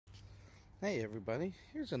Hey everybody,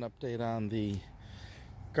 here's an update on the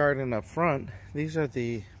garden up front. These are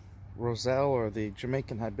the Roselle or the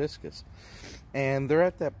Jamaican Hibiscus, and they're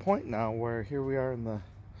at that point now where here we are in the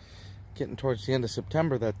getting towards the end of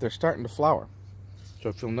September that they're starting to flower. So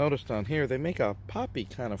if you'll notice down here, they make a poppy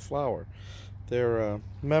kind of flower. They're a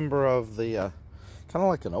member of the kind of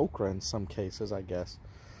like an okra in some cases, I guess,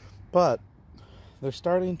 but they're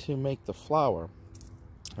starting to make the flower.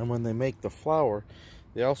 And when they make the flower,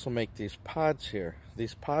 they also make these pods here.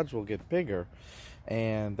 These pods will get bigger,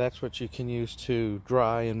 and that's what you can use to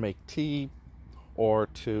dry and make tea, or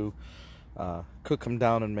to cook them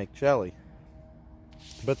down and make jelly.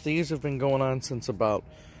 But these have been going on since about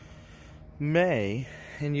May,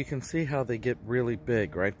 and you can see how they get really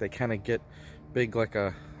big, right? They kind of get big like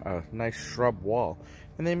a nice shrub wall.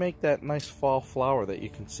 And they make that nice fall flower that you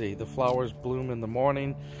can see. The flowers bloom in the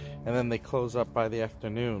morning, and then they close up by the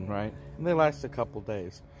afternoon, right? And they last a couple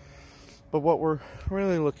days. But what we're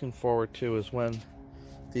really looking forward to is when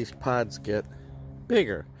these pods get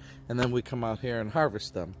bigger, and then we come out here and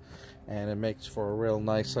harvest them. And it makes for a real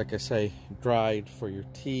nice, like I say, dried for your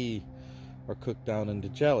tea or cooked down into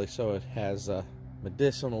jelly. So it has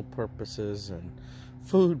medicinal purposes and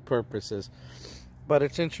food purposes. But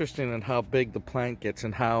it's interesting in how big the plant gets,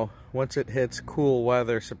 and how once it hits cool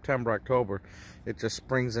weather, September, October, it just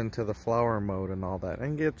springs into the flower mode and all that,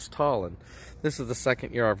 and gets tall. And this is the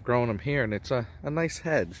second year I've grown them here, and it's a nice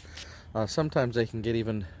hedge. Sometimes they can get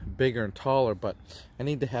even bigger and taller, but I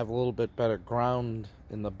need to have a little bit better ground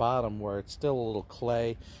in the bottom where it's still a little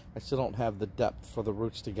clay. I still don't have the depth for the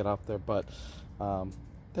roots to get out there, but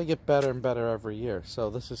they get better and better every year. So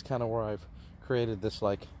this is kind of where I've created this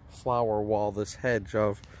like flower wall, this hedge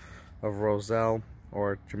of Roselle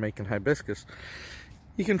or Jamaican Hibiscus.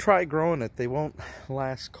 You can try growing it. They won't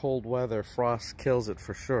last cold weather. Frost kills it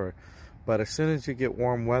for sure. But as soon as you get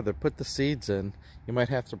warm weather, put the seeds in. You might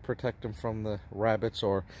have to protect them from the rabbits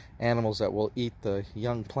or animals that will eat the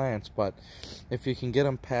young plants. But if you can get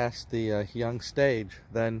them past the young stage,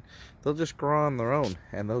 then they'll just grow on their own,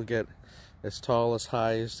 and they'll get as tall, as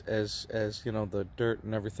high as you know, the dirt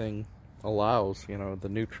and everything allows, you know, the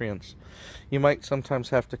nutrients. You might sometimes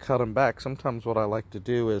have to cut them back. Sometimes what I like to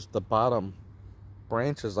do is the bottom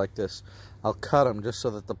branches like this, I'll cut them just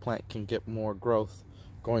so that the plant can get more growth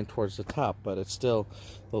going towards the top, but it's still,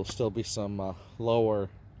 there'll still be some lower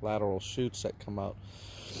lateral shoots that come out.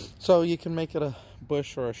 So you can make it a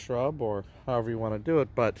bush or a shrub, or however you want to do it,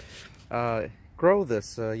 but grow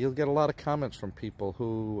this. You'll get a lot of comments from people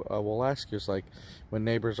who will ask you, it's like when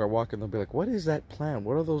neighbors are walking, they'll be like, what is that plant?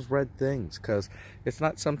 What are those red things? Because it's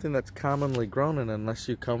not something that's commonly grown, and unless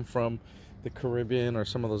you come from the Caribbean or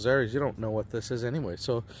some of those areas, you don't know what this is anyway.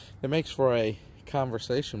 So it makes for a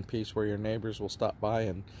conversation piece where your neighbors will stop by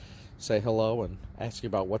and say hello and ask you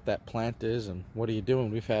about what that plant is and what are you doing.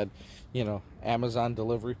 We've had, you know, Amazon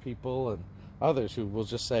delivery people and others who will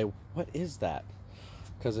just say, what is that?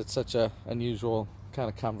 Because it's such a unusual kind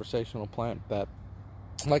of conversational plant that,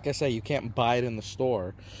 like I say, you can't buy it in the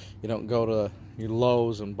store. You don't go to your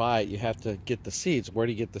Lowe's and buy it. You have to get the seeds. Where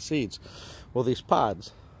do you get the seeds? Well, these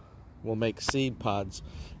pods will make seed pods,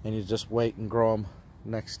 and you just wait and grow them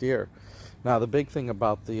next year. Now, the big thing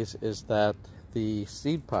about these is that the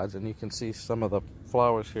seed pods, and you can see some of the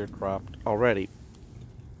flowers here dropped already,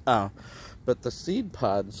 but the seed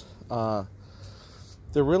pods, they're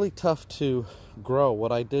really tough to grow.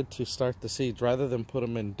 What I did to start the seeds, rather than put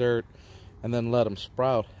them in dirt and then let them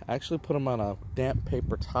sprout, I actually put them on a damp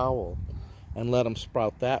paper towel and let them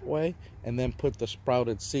sprout that way, and then put the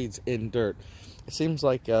sprouted seeds in dirt. It seems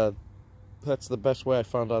like that's the best way I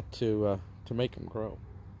found out to make them grow.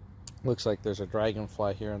 Looks like there's a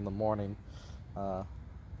dragonfly here in the morning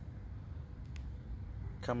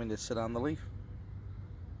coming to sit on the leaf.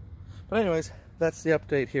 But anyways, that's the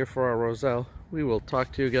update here for our Roselle. We will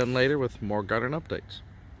talk to you again later with more garden updates.